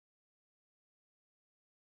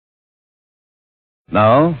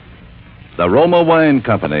Now, the Roma Wine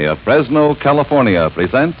Company of Fresno, California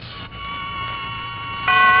presents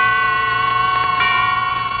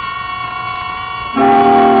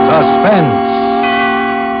Suspense.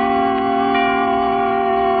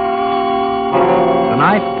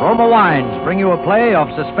 Tonight, Roma Wines bring you a play of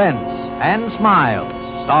suspense and smiles,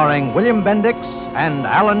 starring William Bendix and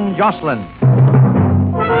Alan Jocelyn.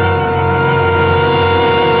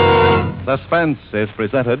 Suspense is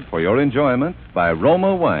presented for your enjoyment by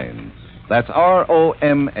Roma Wines. That's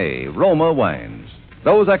R-O-M-A, Roma Wines.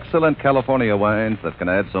 Those excellent California wines that can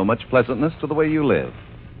add so much pleasantness to the way you live,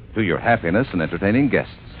 to your happiness in entertaining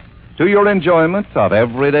guests, to your enjoyment of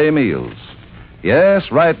everyday meals. Yes,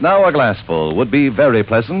 right now a glassful would be very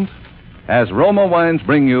pleasant, as Roma Wines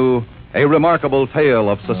bring you a remarkable tale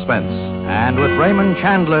of suspense. And with Raymond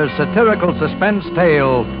Chandler's satirical suspense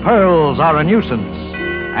tale, Pearls Are a Nuisance.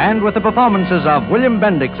 And with the performances of William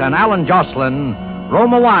Bendix and Alan Jocelyn,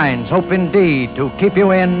 Roma Wines hope indeed to keep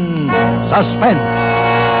you in suspense.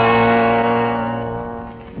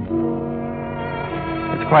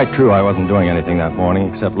 It's quite true I wasn't doing anything that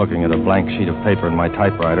morning except looking at a blank sheet of paper in my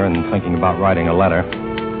typewriter and thinking about writing a letter.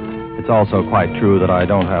 It's also quite true that I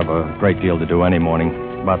don't have a great deal to do any morning,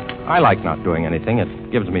 but I like not doing anything.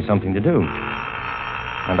 It gives me something to do.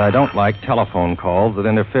 And I don't like telephone calls that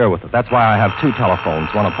interfere with it. That's why I have two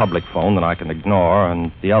telephones, one a public phone that I can ignore,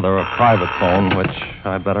 and the other a private phone, which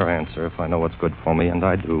I better answer if I know what's good for me, and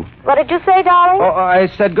I do. What did you say, darling? Oh, I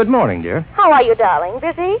said good morning, dear. How are you, darling?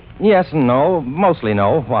 Busy? Yes and no. Mostly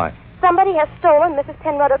no. Why? Somebody has stolen Mrs.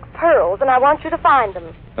 Penruddock's pearls, and I want you to find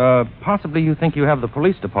them. Possibly you think you have the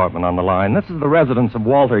police department on the line. This is the residence of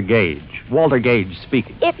Walter Gage. Walter Gage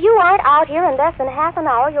speaking. If you aren't out here in less than half an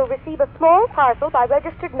hour, you'll receive a small parcel by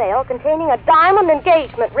registered mail containing a diamond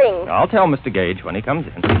engagement ring. I'll tell Mr. Gage when he comes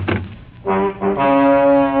in.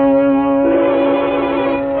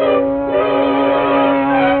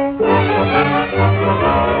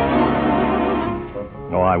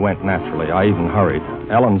 No, I went naturally. I even hurried.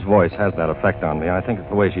 Ellen's voice has that effect on me. I think it's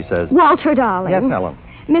the way she says. Walter, darling. Yes, Ellen.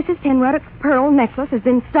 Mrs. Penruddock's pearl necklace has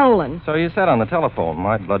been stolen. So you said on the telephone.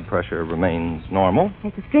 My blood pressure remains normal.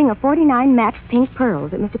 It's a string of 49 matched pink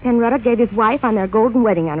pearls that Mr. Penruddock gave his wife on their golden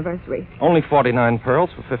wedding anniversary. Only 49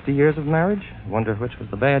 pearls for 50 years of marriage? Wonder which was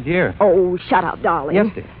the bad year. Oh, shut up, darling. Yes,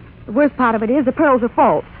 dear. The worst part of it is the pearls are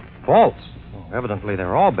false. False? Well, evidently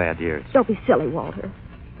they're all bad years. Don't be silly, Walter.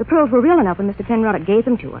 The pearls were real enough when Mr. Penruddock gave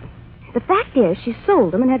them to us. The fact is, she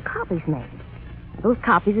sold them and had copies made. Those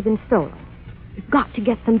copies have been stolen. You've got to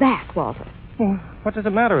get them back, Walter. Well, what does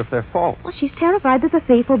it matter if they're false? Well, she's terrified that the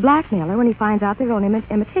thief will blackmail her when he finds out they're only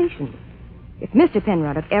imitations. If Mr.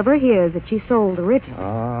 Penruddock ever hears that she sold originals...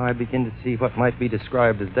 I begin to see what might be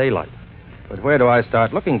described as daylight. But where do I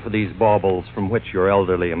start looking for these baubles from which your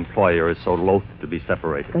elderly employer is so loath to be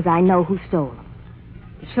separated? Because I know who stole them.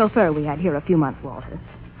 The chauffeur we had here a few months, Walter.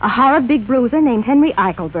 A horrid big bruiser named Henry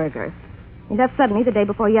Eichelberger. He left suddenly the day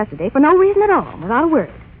before yesterday for no reason at all, without a word.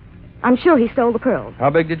 I'm sure he stole the pearls. How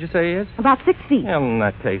big did you say he is? About 6 feet. Well, in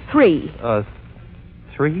that case... 3.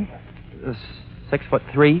 3?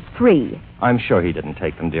 6'3"? 3. I'm sure he didn't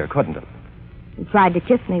take them, dear, couldn't have. He tried to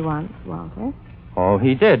kiss me once, Walter. Oh,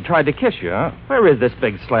 he did? Tried to kiss you, huh? Where is this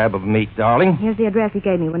big slab of meat, darling? Here's the address he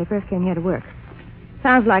gave me when he first came here to work.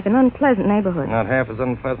 Sounds like an unpleasant neighborhood. Not half as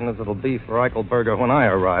unpleasant as it'll be for Eichelberger when I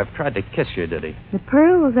arrive. Tried to kiss you, did he? The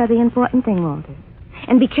pearls are the important thing, Walter.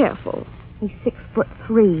 And be careful. He's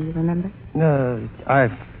 6'3", remember? I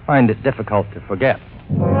find it difficult to forget.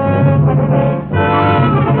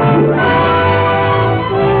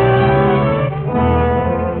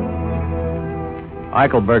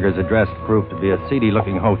 Eichelberger's address proved to be a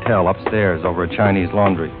seedy-looking hotel upstairs over a Chinese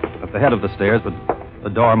laundry. At the head of the stairs was the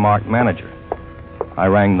door marked manager. I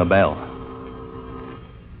rang the bell.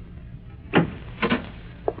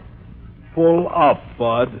 Pull up,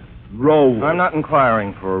 Bud. Roll. I'm not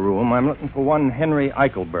inquiring for a room. I'm looking for one Henry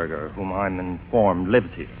Eichelberger, whom I'm informed lives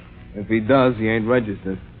here. If he does, he ain't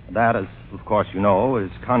registered. That, as of course you know, is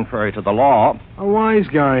contrary to the law. A wise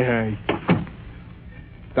guy, hey.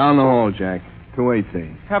 Down the hall, Jack.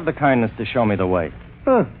 218. Have the kindness to show me the way.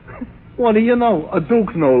 Huh. What do you know? A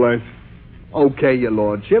duke, no less. Okay, your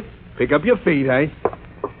lordship. Pick up your feet, hey?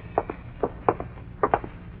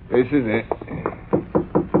 This is it.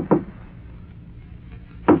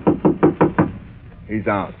 He's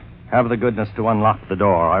out. Have the goodness to unlock the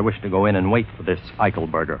door. I wish to go in and wait for this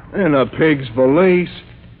Eichelberger. And a pig's valise.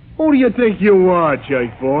 Who do you think you are,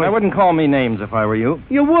 Jake boy? I wouldn't call me names if I were you.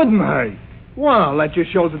 You wouldn't, hey? Well, that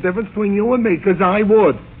just shows the difference between you and me, because I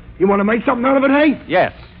would. You want to make something out of it, hey?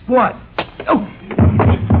 Yes. What? Oh.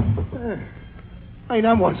 Hey,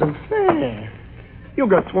 that wasn't fair. You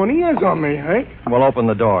got 20 years on me, hey? Well, open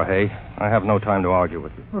the door, hey? I have no time to argue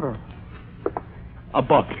with you. $1.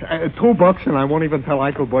 $2, and I won't even tell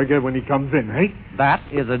Eichelberger when he comes in, hey? That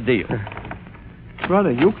is a deal.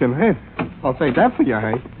 Brother, you can hit. I'll say that for you,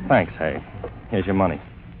 hey? Thanks, hey. Here's your money.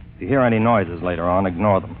 If you hear any noises later on,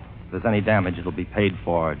 ignore them. If there's any damage, it'll be paid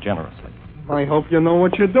for generously. I hope you know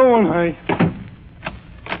what you're doing, hey?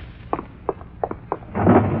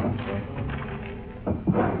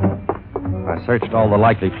 I searched all the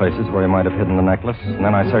likely places where he might have hidden the necklace, and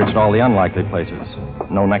then I searched all the unlikely places.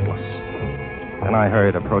 No necklace. Then I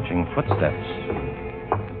heard approaching footsteps.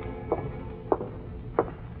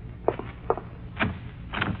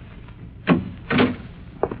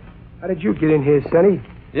 How did you get in here, Sonny?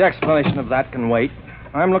 The explanation of that can wait.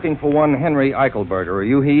 I'm looking for one Henry Eichelberger. Are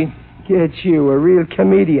you he? Get you, a real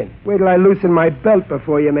comedian. Wait till I loosen my belt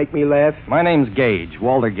before you make me laugh. My name's Gage,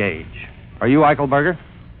 Walter Gage. Are you Eichelberger?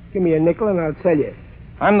 Give me a nickel and I'll tell you.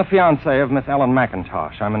 I'm the fiancé of Miss Ellen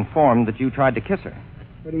McIntosh. I'm informed that you tried to kiss her.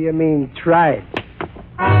 What do you mean, tried?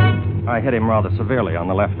 I hit him rather severely on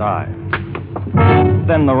the left eye.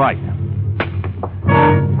 Then the right.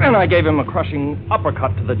 Then I gave him a crushing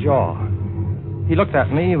uppercut to the jaw. He looked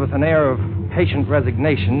at me with an air of patient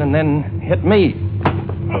resignation and then hit me.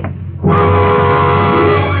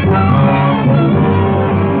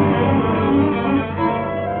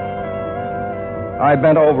 I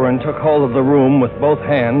bent over and took hold of the room with both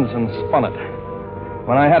hands and spun it.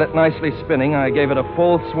 When I had it nicely spinning, I gave it a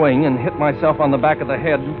full swing and hit myself on the back of the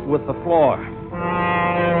head with the floor.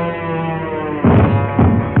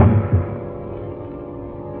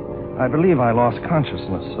 I believe I lost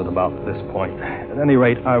consciousness at about this point. At any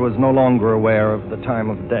rate, I was no longer aware of the time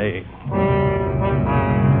of day.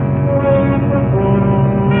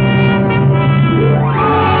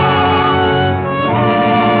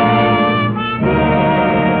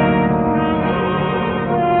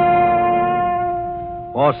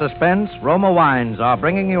 For Suspense, Roma Wines are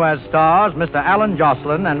bringing you as stars Mr. Alan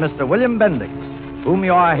Jocelyn and Mr. William Bendix, whom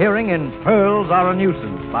you are hearing in Pearls Are a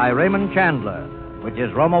Nuisance by Raymond Chandler, which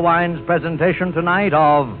is Roma Wines' presentation tonight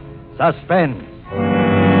of Suspense.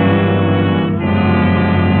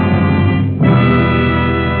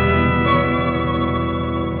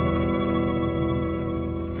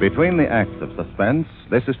 Between the acts of suspense,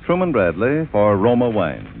 this is Truman Bradley for Roma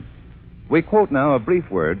Wines. We quote now a brief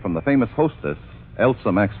word from the famous hostess,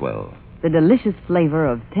 Elsa Maxwell. The delicious flavor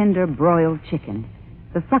of tender broiled chicken,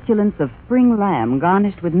 the succulence of spring lamb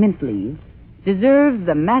garnished with mint leaves, deserves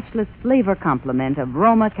the matchless flavor complement of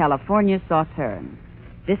Roma California Sauterne.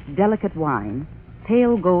 This delicate wine,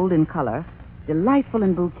 pale gold in color, delightful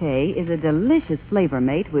in bouquet, is a delicious flavor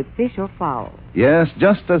mate with fish or fowl. Yes,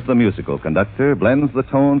 just as the musical conductor blends the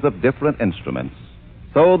tones of different instruments,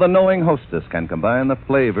 so the knowing hostess can combine the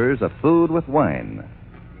flavors of food with wine.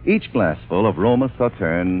 Each glassful of Roma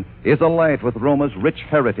Sauterne is alight with Roma's rich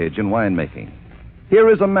heritage in winemaking. Here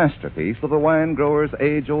is a masterpiece of the wine grower's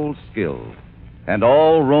age-old skill. And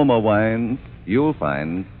all Roma wines, you'll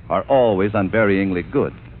find, are always unvaryingly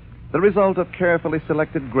good. The result of carefully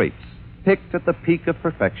selected grapes, picked at the peak of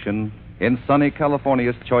perfection in sunny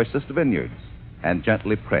California's choicest vineyards, and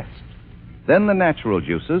gently pressed. Then the natural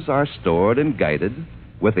juices are stored and guided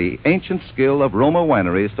with the ancient skill of Roma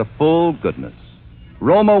wineries to full goodness.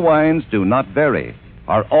 Roma wines do not vary,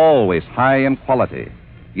 are always high in quality,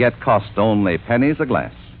 yet cost only pennies a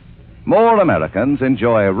glass. More Americans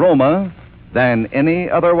enjoy Roma than any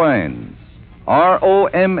other wines.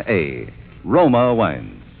 R-O-M-A, Roma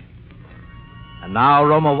Wines. And now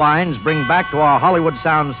Roma Wines bring back to our Hollywood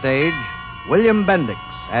soundstage William Bendix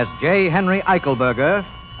as J. Henry Eichelberger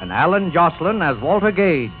and Alan Jocelyn as Walter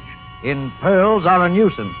Gage in Pearls Are a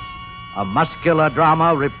Nuisance, a muscular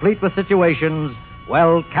drama replete with situations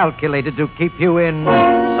well calculated to keep you in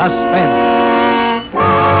suspense.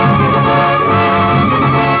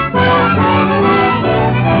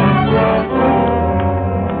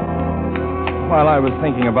 While I was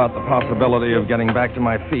thinking about the possibility of getting back to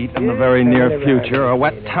my feet in the very near future, a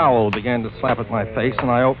wet towel began to slap at my face, and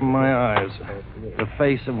I opened my eyes. The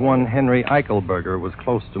face of one Henry Eichelberger was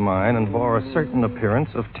close to mine and bore a certain appearance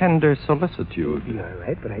of tender solicitude. All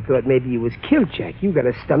right, but I thought maybe you was killed, Jack. You got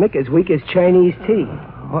a stomach as weak as Chinese tea.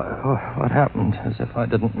 What happened? As if I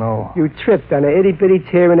didn't know. You tripped on a itty-bitty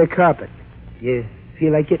tear in the carpet. You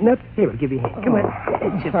feel like getting up? Here, I'll give you a hand. Come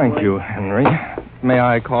on. Thank you, Henry. May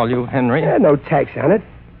I call you Henry? No tax on it.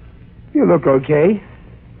 You look okay.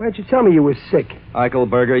 Why don't you tell me you were sick?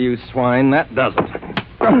 Eichelberger, you swine, that does it.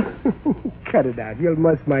 Cut it out. You'll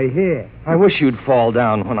muss my hair. I wish you'd fall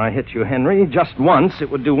down when I hit you, Henry. Just once.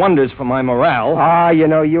 It would do wonders for my morale.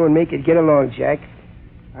 You and me could get along, Jack.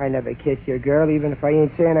 I never kiss your girl, even if I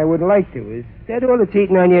ain't saying I wouldn't like to. Is that all that's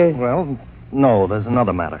eating on you? Well, no, there's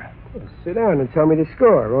another matter. Well, sit down and tell me the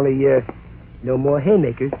score. Only, no more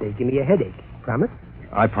haymakers. They give me a headache. Promise?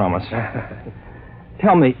 I promise.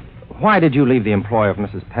 Tell me, why did you leave the employ of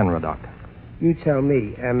Mrs. Penroddock? You tell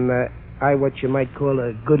me. Am I what you might call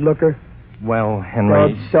a good looker? Well,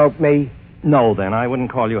 Henry... Don't soap me. No, then. I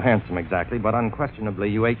wouldn't call you handsome exactly, but unquestionably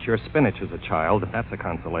you ate your spinach as a child, if that's a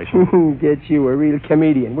consolation. Get you, a real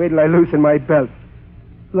comedian. Wait till I loosen my belt.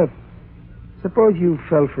 Look, suppose you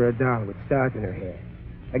fell for a doll with stars in her hair.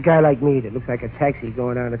 A guy like me that looks like a taxi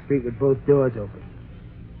going down the street with both doors open.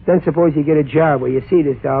 Then suppose you get a job where you see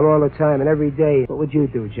this doll all the time and every day. What would you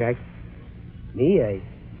do, Jack? Me, I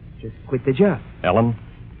just quit the job. Ellen?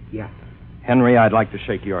 Yeah. Henry, I'd like to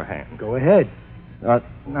shake your hand. Go ahead.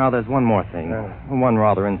 Now, there's one more thing. One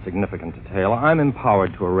rather insignificant detail. I'm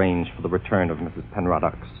empowered to arrange for the return of Mrs.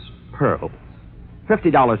 Penroddock's pearls.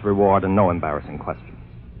 $50 reward and no embarrassing questions.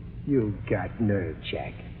 You got nerve,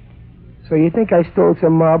 Jack. So you think I stole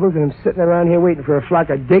some marbles and I'm sitting around here waiting for a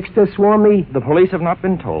flock of dicks to swarm me? The police have not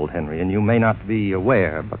been told, Henry, and you may not be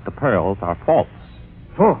aware, but the pearls are false.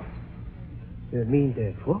 False? You mean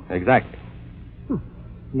they're false? Exactly.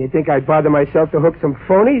 And you think I'd bother myself to hook some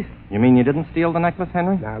phonies? You mean you didn't steal the necklace,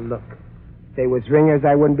 Henry? Now, look. If they was ringers,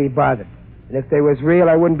 I wouldn't be bothered. And if they was real,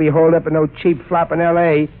 I wouldn't be holed up in no cheap flop in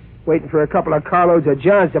L.A., waiting for a couple of carloads of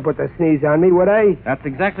Johns to put the sneeze on me, would I? That's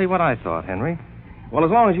exactly what I thought, Henry. Well,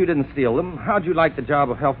 as long as you didn't steal them, how'd you like the job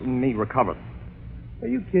of helping me recover them? Are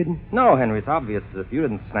you kidding? No, Henry, it's obvious that if you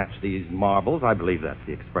didn't snatch these marbles, I believe that's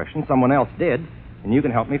the expression, someone else did, and you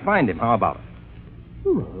can help me find him. How about it?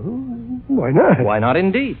 Well, why not? Why not,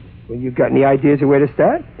 indeed? Well, you got any ideas of where to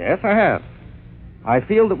start? Yes, I have. I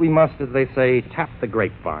feel that we must, as they say, tap the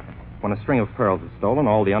grapevine. When a string of pearls is stolen,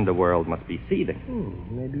 all the underworld must be seething.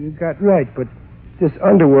 Maybe you got right, but this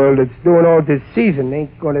underworld that's doing all this seething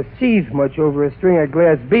ain't going to seethe much over a string of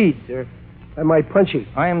glass beads, or am I punchy?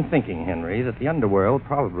 I am thinking, Henry, that the underworld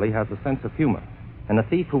probably has a sense of humor, and a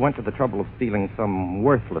thief who went to the trouble of stealing some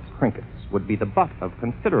worthless trinkets would be the butt of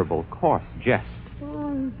considerable coarse jest.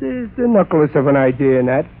 There's the knuckles of an idea in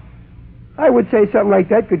that. I would say something like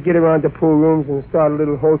that could get around the pool rooms and start a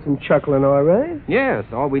little wholesome chuckling, all right? Yes,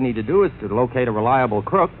 all we need to do is to locate a reliable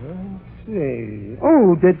crook. Say,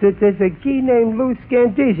 there's a key named Lou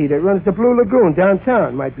Scandisi that runs the Blue Lagoon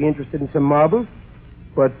downtown. Might be interested in some marbles,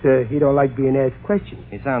 but he don't like being asked questions.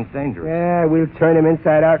 He sounds dangerous. Yeah, we'll turn him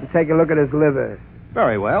inside out and take a look at his liver.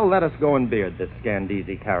 Very well, let us go and beard this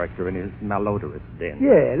Scandisi character in his malodorous den.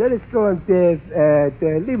 Yeah, let us go and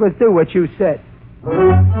leave us do what you said.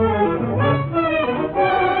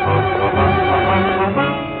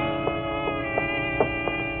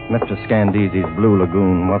 Mr. Scandisi's Blue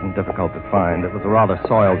Lagoon wasn't difficult to find. It was a rather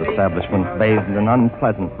soiled establishment, bathed in an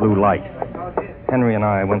unpleasant blue light. Henry and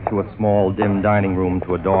I went through a small, dim dining room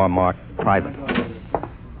to a door marked private.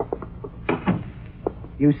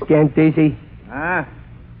 You Scandisi?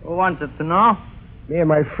 Who wants it to know? Me and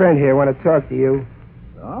my friend here want to talk to you.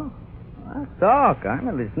 Oh? Talk. I'm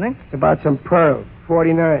listening. It's about some pearls,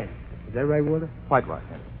 49. Is that right, Walter? Quite right,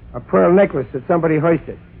 Henry. A pearl necklace that somebody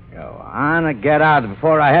hoisted. Go on and get out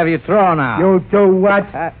before I have you thrown out. You'll do what?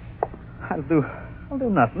 I'll do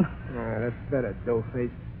nothing. That's better,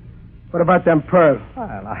 doughface. What about them pearls?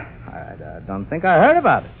 Well, I don't think I heard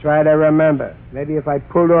about it. Try to remember. Maybe if I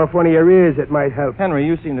pulled off one of your ears, it might help. Henry,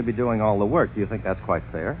 you seem to be doing all the work. Do you think that's quite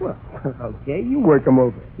fair? Well, okay, you work 'em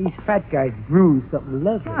over. These fat guys brew something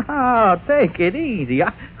lovely. Oh, take it easy.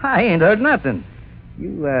 I ain't heard nothing.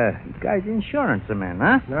 You guys insurance men,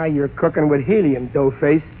 huh? Now you're cooking with helium,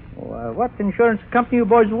 doughface. Well, what insurance company you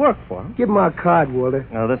boys work for? Give him our card, Walter.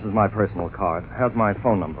 No, this is my personal card. It has my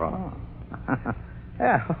phone number on it.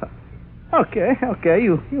 Yeah. Okay.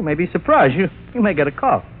 You may be surprised. You may get a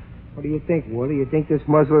call. What do you think, Walter? You think this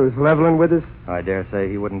muzzler is leveling with us? I dare say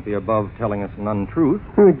he wouldn't be above telling us an untruth.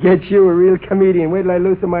 Get you, a real comedian. Wait till I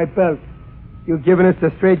loosen my belt. You giving us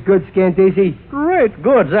the straight goods, Scandisi? Straight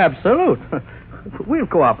goods, absolute. We'll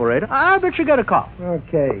cooperate. I bet you get a call.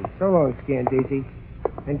 Okay. So long, Scandisi.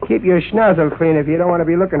 And keep your schnozzle clean if you don't want to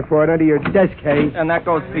be looking for it under your desk, hey? And that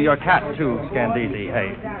goes to your cat, too, Scandisi,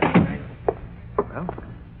 hey. Well,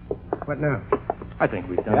 what now? I think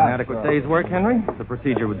we've done an adequate day's work, Henry. The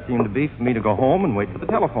procedure would seem to be for me to go home and wait for the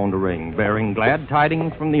telephone to ring, bearing glad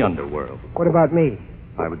tidings from the underworld. What about me?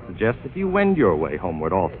 I would suggest that you wend your way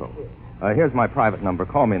homeward also. Here's my private number.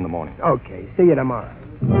 Call me in the morning. Okay. See you tomorrow.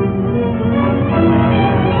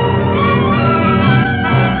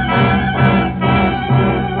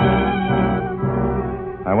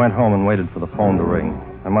 I went home and waited for the phone to ring.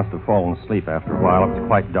 I must have fallen asleep after a while. It was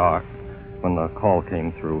quite dark. when the call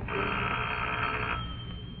came through.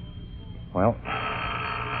 Well,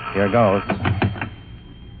 here goes.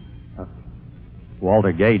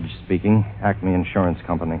 Walter Gage speaking, Acme Insurance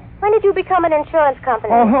Company. When did you become an insurance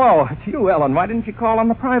company? Oh, hello. It's you, Ellen. Why didn't you call on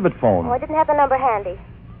the private phone? Oh, I didn't have the number handy.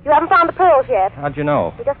 You haven't found the pearls yet. How'd you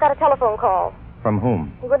know? We just got a telephone call. From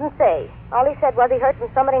whom? He wouldn't say. All he said was he heard from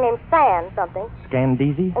somebody named Stan something.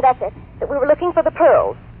 Scandeezy? And that's it. That we were looking for the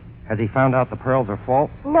pearls. Has he found out the pearls are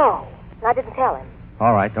false? No. And I didn't tell him.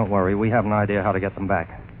 All right, don't worry. We have an idea how to get them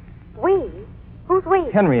back. We? Who's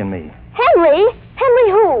we? Henry and me. Henry?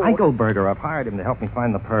 Henry who? Eichelberger. I've hired him to help me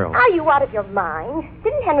find the pearls. Are you out of your mind?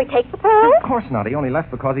 Didn't Henry take the pearls? Of course not. He only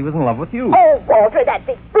left because he was in love with you. Oh, Walter, that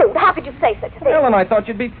big brute. How could you say such a thing? Ellen, I thought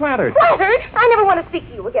you'd be flattered. Flattered? I never want to speak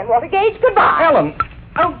to you again, Walter Gage. Goodbye. Ellen!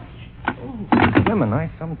 Oh, women,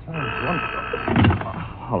 I sometimes wonder.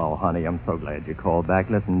 Oh, hello, honey. I'm so glad you called back.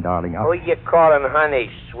 Listen, darling, Who you calling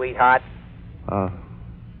honey, sweetheart?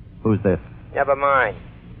 Who's this? Never mind.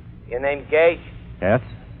 Your name Gage? Yes?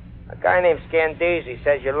 A guy named Scandeezy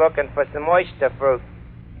says you're looking for some oyster fruit.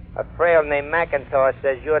 A frail named McIntosh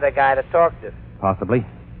says you're the guy to talk to. Possibly.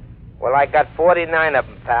 Well, I got 49 of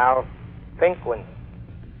them, pal. Pink ones.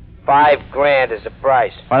 $5,000 is the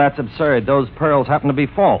price. Why, that's absurd. Those pearls happen to be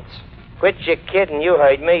false. Quit your kidding. You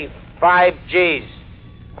heard me. 5 G's.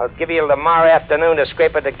 I'll give you tomorrow afternoon to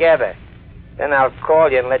scrape it together. Then I'll call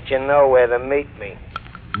you and let you know where to meet me.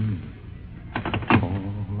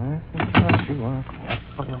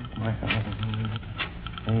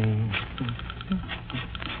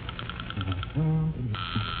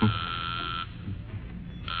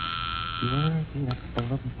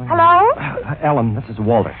 Hello? Ellen, this is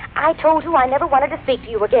Walter. I told you I never wanted to speak to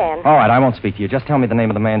you again. All right, I won't speak to you. Just tell me the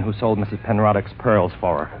name of the man who sold Mrs. Penroddick's pearls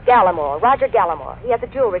for her. Gallimore, Roger Gallimore. He has a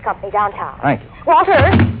jewelry company downtown. Thank you.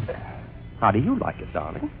 Walter! How do you like it,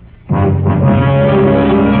 darling?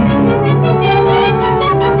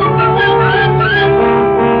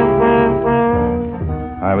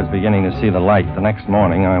 I was beginning to see the light. The next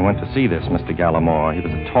morning, I went to see this Mr. Gallimore. He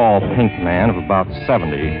was a tall, pink man of about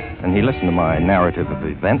 70, and he listened to my narrative of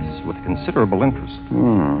events with considerable interest.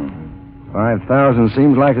 5,000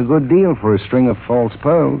 seems like a good deal for a string of false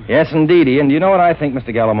pearls. Yes, indeedy. And you know what I think,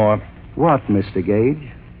 Mr. Gallimore? What, Mr.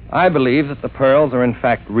 Gage? I believe that the pearls are in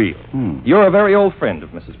fact real. You're a very old friend of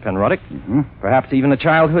Mrs. Penroddick. Perhaps even a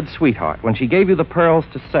childhood sweetheart. When she gave you the pearls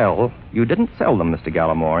to sell, you didn't sell them, Mr.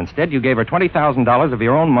 Gallimore. Instead, you gave her $20,000 of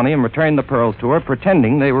your own money and returned the pearls to her,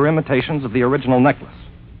 pretending they were imitations of the original necklace.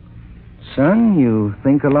 Son, you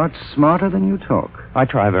think a lot smarter than you talk. I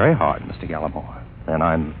try very hard, Mr. Gallimore. And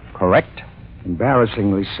I'm correct?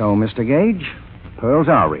 Embarrassingly so, Mr. Gage. The pearls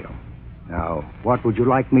are real. Now, what would you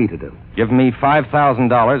like me to do? Give me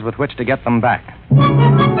 $5,000 with which to get them back.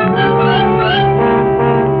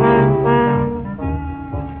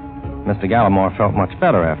 Mr. Gallimore felt much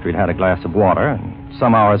better after he'd had a glass of water, and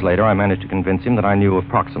some hours later I managed to convince him that I knew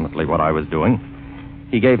approximately what I was doing.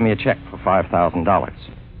 He gave me a check for $5,000.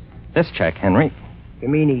 This check, Henry. You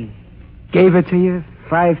mean he gave it to you?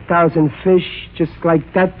 5,000 fish, just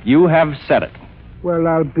like that? You have said it. Well,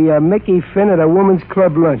 I'll be a Mickey Finn at a woman's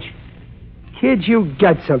club lunch. Kid, you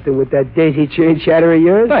got something with that daisy chain chatter of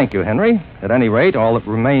yours. Thank you, Henry. At any rate, all that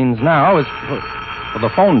remains now is for the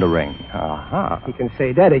phone to ring. Aha. You can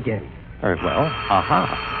say that again. Very well. Aha.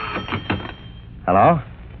 Hello?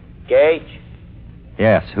 Gage?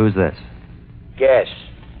 Yes, who's this? Guess.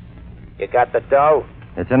 You got the dough?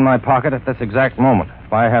 It's in my pocket at this exact moment.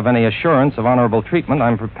 If I have any assurance of honorable treatment,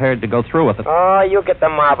 I'm prepared to go through with it. Oh, you get the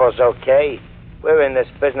marbles, okay? We're in this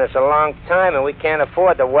business a long time, and we can't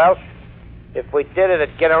afford the wealth. If we did it,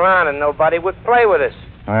 it'd get around, and nobody would play with us.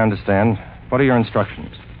 I understand. What are your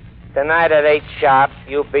instructions? Tonight at 8 sharp,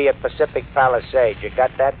 you'll be at Pacific Palisades. You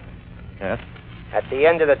got that? Yes. At the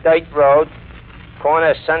end of the dirt road,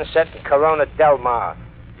 corner Sunset and Corona Del Mar.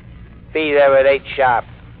 Be there at 8 sharp.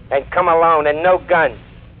 And come alone, and no guns.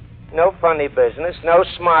 No funny business, no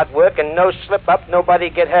smart work, and no slip-up, nobody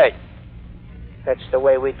get hurt. That's the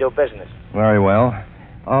way we do business. Very well.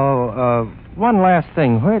 Oh, one last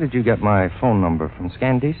thing. Where did you get my phone number from,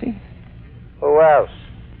 Scandeezy? Who else?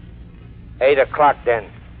 8 o'clock, then.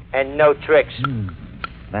 And no tricks.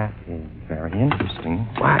 That is very interesting.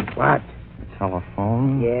 What? The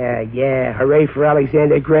telephone. Yeah. Hooray for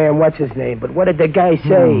Alexander Graham, what's his name? But what did the guy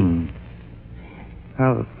say?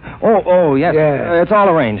 Oh, yes. Yeah. It's all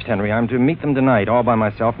arranged, Henry. I'm to meet them tonight, all by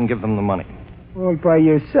myself, and give them the money. All by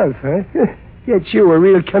yourself, huh? Get you, a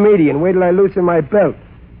real comedian. Wait till I loosen my belt.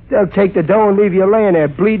 They'll take the dough and leave you laying there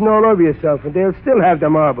bleeding all over yourself, and they'll still have the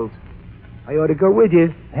marbles. I ought to go with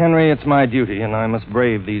you. Henry, it's my duty, and I must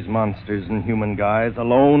brave these monsters and human guys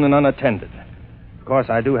alone and unattended. Of course,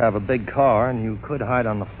 I do have a big car, and you could hide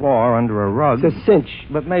on the floor under a rug. It's a cinch.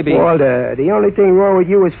 But maybe... Walter, the only thing wrong with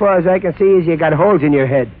you, as far as I can see, is you got holes in your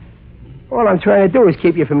head. All I'm trying to do is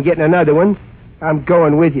keep you from getting another one. I'm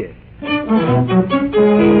going with you. So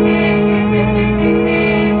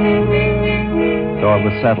it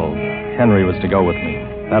was settled. Henry was to go with me.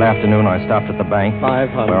 That afternoon, I stopped at the bank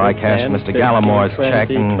where I cashed Mr. Gallamore's check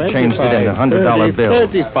and changed it into $100 bills.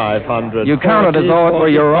 3,500. You counted as though it were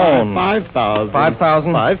your own. 5,000.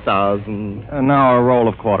 5,000? 5,000. And now a roll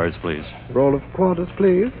of quarters, please. Roll of quarters,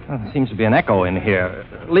 please. There seems to be an echo in here.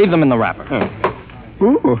 Leave them in the wrapper.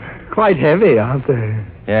 Ooh, quite heavy, aren't they?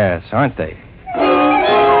 Yes, aren't they?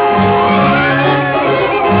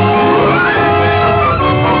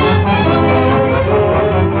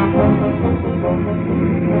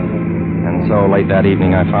 So late that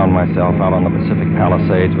evening, I found myself out on the Pacific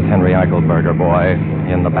Palisades with Henry Eichelberger, boy,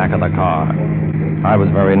 in the back of the car. I was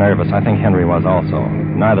very nervous. I think Henry was also.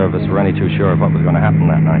 Neither of us were any too sure of what was going to happen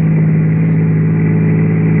that night.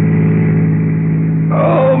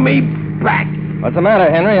 Oh, me back. What's the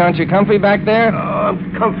matter, Henry? Aren't you comfy back there? Oh,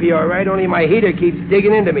 I'm comfy, all right, only my heater keeps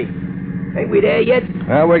digging into me. Ain't we there yet?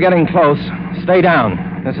 Well, we're getting close. Stay down.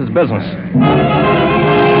 This is business.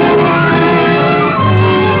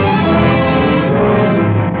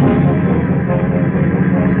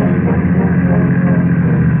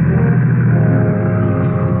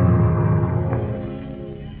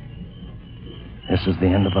 This is the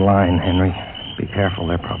end of the line, Henry. Be careful,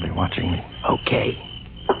 they're probably watching me. Okay.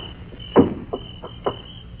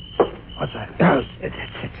 What's that? Oh,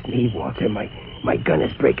 it's me, Walter. My gun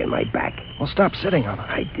is breaking my back. Well, stop sitting on it.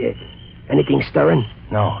 I did. Anything stirring?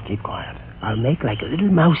 No, keep quiet. I'll make like a little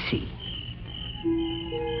mousey.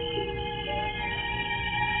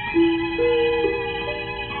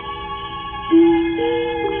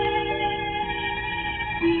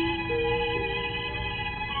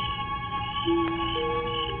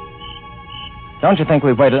 Don't you think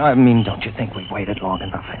we've waited long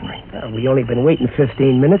enough, Henry? We only been waiting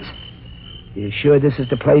 15 minutes. You sure this is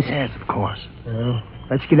the place? Yes, of course. Well,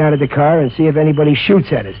 let's get out of the car and see if anybody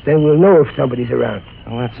shoots at us. Then we'll know if somebody's around.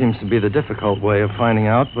 Well, that seems to be the difficult way of finding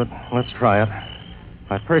out, but let's try it.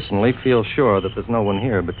 I personally feel sure that there's no one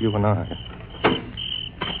here but you and I.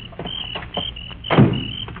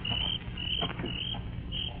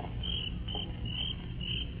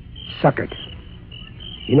 Suckered.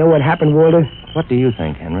 You know what happened, Walter? What do you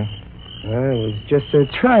think, Henry? Well, it was just a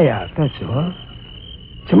tryout, that's all.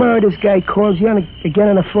 Tomorrow this guy calls you again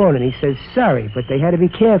on the phone and he says sorry, but they had to be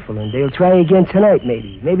careful and they'll try again tonight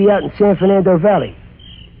maybe out in San Fernando Valley.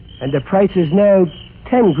 And the price is now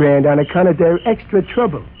 $10,000 on account of their extra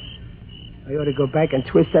trouble. I ought to go back and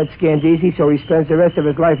twist that Scandisi so he spends the rest of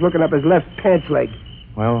his life looking up his left pants leg.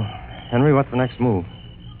 Well, Henry, what's the next move?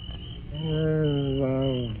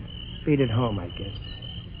 Well, beat it home, I guess.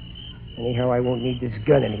 Anyhow, I won't need this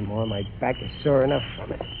gun anymore. My back is sore enough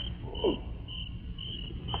from it.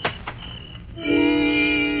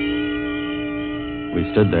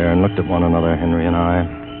 We stood there and looked at one another, Henry and I.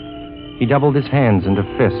 He doubled his hands into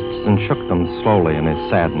fists and shook them slowly in his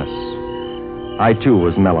sadness. I, too,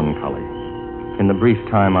 was melancholy. In the brief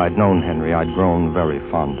time I'd known Henry, I'd grown very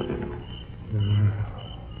fond of him.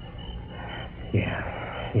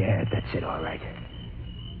 Yeah, that's it, all right.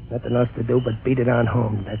 Nothing else to do but beat it on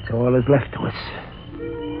home. That's all is left to us.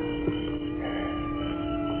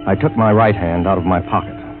 I took my right hand out of my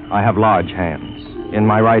pocket. I have large hands. In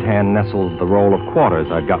my right hand nestled the roll of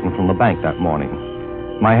quarters I'd gotten from the bank that morning.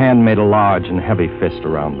 My hand made a large and heavy fist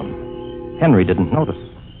around them. Henry didn't notice.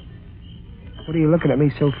 What are you looking at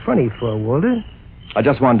me so funny for, Walter? I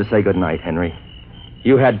just wanted to say good night, Henry.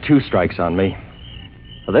 You had 2 strikes on me.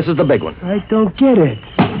 Well, this is the big one. I don't get it.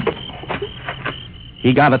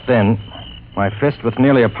 He got it then. My fist, with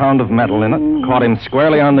nearly a pound of metal in it, caught him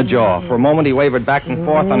squarely on the jaw. For a moment, he wavered back and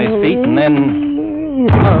forth on his feet, and then...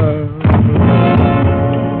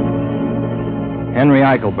 Henry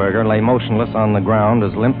Eichelberger lay motionless on the ground,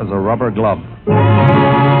 as limp as a rubber glove.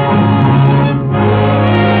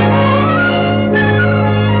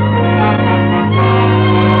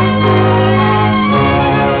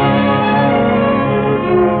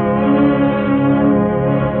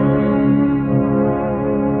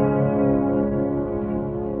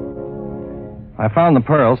 I found the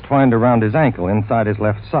pearls twined around his ankle inside his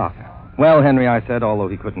left sock. Well, Henry, I said, although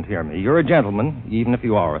he couldn't hear me, you're a gentleman, even if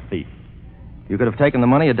you are a thief. You could have taken the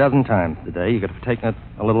money a dozen times today. You could have taken it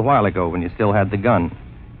a little while ago when you still had the gun.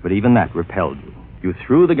 But even that repelled you. You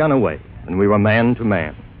threw the gun away, and we were man to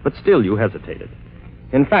man. But still you hesitated.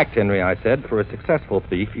 In fact, Henry, I said, for a successful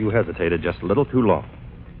thief, you hesitated just a little too long.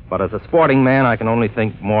 But as a sporting man, I can only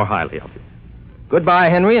think more highly of you. Goodbye,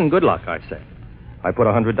 Henry, and good luck, I said. I put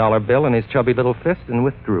a $100 bill in his chubby little fist and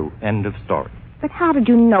withdrew. End of story. But how did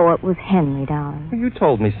you know it was Henry, darling? You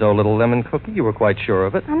told me so, little lemon cookie. You were quite sure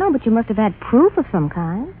of it. I know, but you must have had proof of some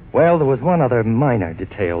kind. Well, there was one other minor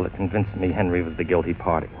detail that convinced me Henry was the guilty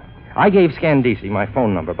party. I gave Scandisi my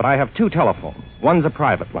phone number, but I have 2 telephones. One's a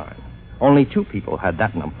private line. Only 2 people had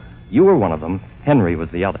that number. You were one of them. Henry was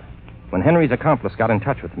the other. When Henry's accomplice got in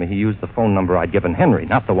touch with me, he used the phone number I'd given Henry,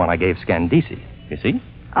 not the one I gave Scandisi. You see?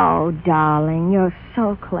 Oh, darling, you're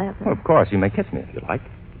so clever. Well, of course, you may kiss me if you like.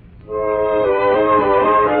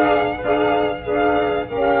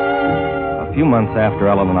 A few months after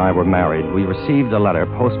Ellen and I were married, we received a letter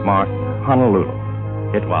postmarked Honolulu.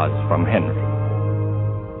 It was from Henry.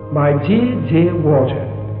 My dear, dear Walter,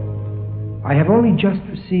 I have only just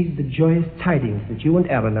received the joyous tidings that you and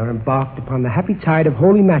Ellen are embarked upon the happy tide of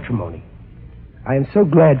holy matrimony. I am so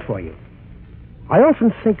glad for you. I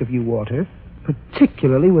often think of you, Walter,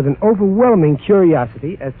 particularly with an overwhelming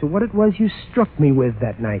curiosity as to what it was you struck me with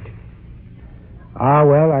that night. Ah,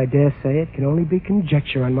 well, I dare say it can only be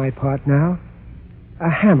conjecture on my part now. A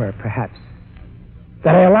hammer, perhaps.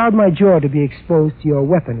 That I allowed my jaw to be exposed to your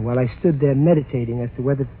weapon while I stood there meditating as to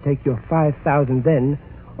whether to take your 5,000 then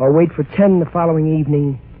or wait for 10 the following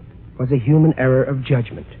evening was a human error of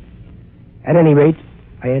judgment. At any rate,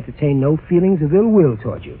 I entertain no feelings of ill will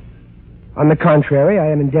toward you. On the contrary,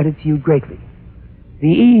 I am indebted to you greatly. The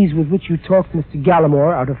ease with which you talked Mr.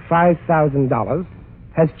 Gallimore out of $5,000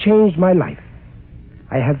 has changed my life.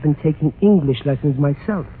 I have been taking English lessons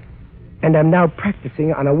myself, and am now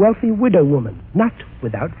practicing on a wealthy widow woman, not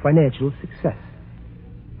without financial success.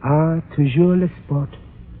 Ah, toujours le sport.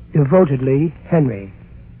 Devotedly, Henry.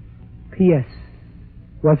 P.S.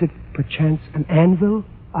 Was it perchance an anvil,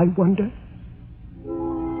 I wonder?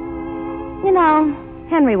 You know,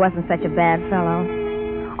 Henry wasn't such a bad fellow.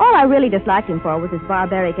 All I really disliked him for was his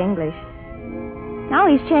barbaric English. Now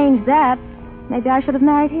he's changed that. Maybe I should have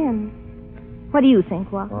married him. What do you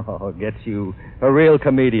think, Walter? Oh, gets you a real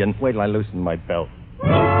comedian. Wait till I loosen my belt.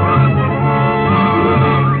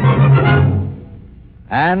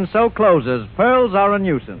 And so closes Pearls Are a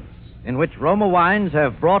Nuisance, in which Roma Wines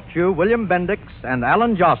have brought you William Bendix and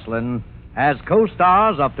Alan Jocelyn as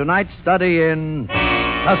co-stars of tonight's study in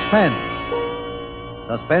Suspense.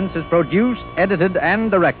 Suspense is produced, edited, and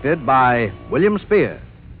directed by William Spear.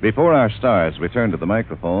 Before our stars return to the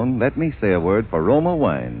microphone, let me say a word for Roma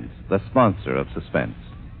Wines, the sponsor of Suspense.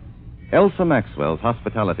 Elsa Maxwell's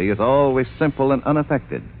hospitality is always simple and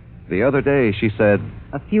unaffected. The other day she said,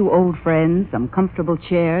 A few old friends, some comfortable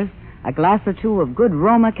chairs, a glass or two of good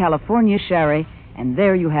Roma California sherry, and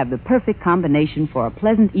there you have the perfect combination for a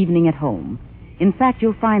pleasant evening at home. In fact,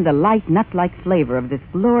 you'll find the light, nut-like flavor of this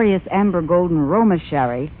glorious amber golden Roma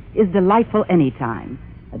sherry is delightful any time.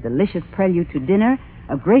 A delicious prelude to dinner,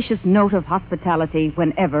 a gracious note of hospitality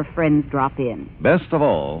whenever friends drop in. Best of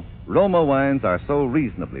all, Roma Wines are so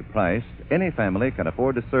reasonably priced, any family can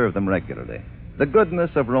afford to serve them regularly. The goodness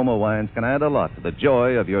of Roma Wines can add a lot to the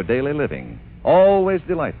joy of your daily living. Always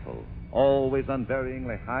delightful, always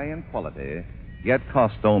unvaryingly high in quality, yet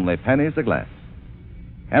cost only pennies a glass.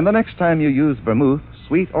 And the next time you use vermouth,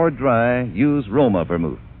 sweet or dry, use Roma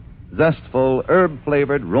vermouth. Zestful,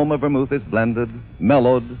 herb-flavored Roma vermouth is blended,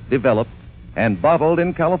 mellowed, developed, and bottled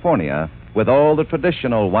in California with all the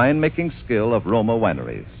traditional winemaking skill of Roma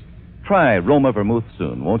wineries. Try Roma vermouth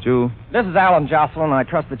soon, won't you? This is Alan Jocelyn. I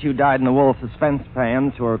trust that you dyed-in-the-wool suspense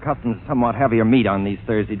fans who are accustomed to somewhat heavier meat on these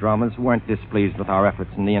Thursday dramas weren't displeased with our efforts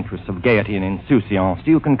in the interests of gaiety and insouciance. Do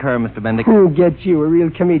you concur, Mr. Bendix? Who gets you, a real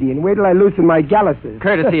comedian? Wait till I loosen my galluses.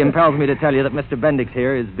 Courtesy impels me to tell you that Mr. Bendix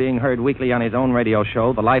here is being heard weekly on his own radio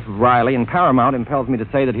show, The Life of Riley, and Paramount impels me to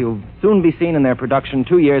say that he'll soon be seen in their production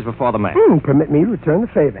 2 years before the match. Permit me to return the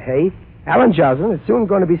favor, hey? Alan Jocelyn is soon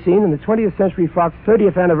going to be seen in the 20th Century Fox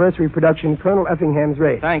 30th anniversary production, Colonel Effingham's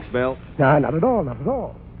Race. Thanks, Bill. No, not at all, not at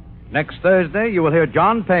all. Next Thursday, you will hear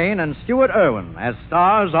John Payne and Stuart Irwin as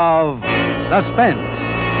stars of Suspense.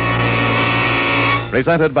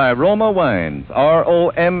 Presented by Roma Wines,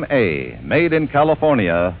 R-O-M-A, made in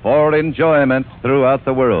California for enjoyment throughout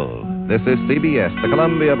the world. This is CBS, the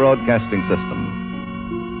Columbia Broadcasting System.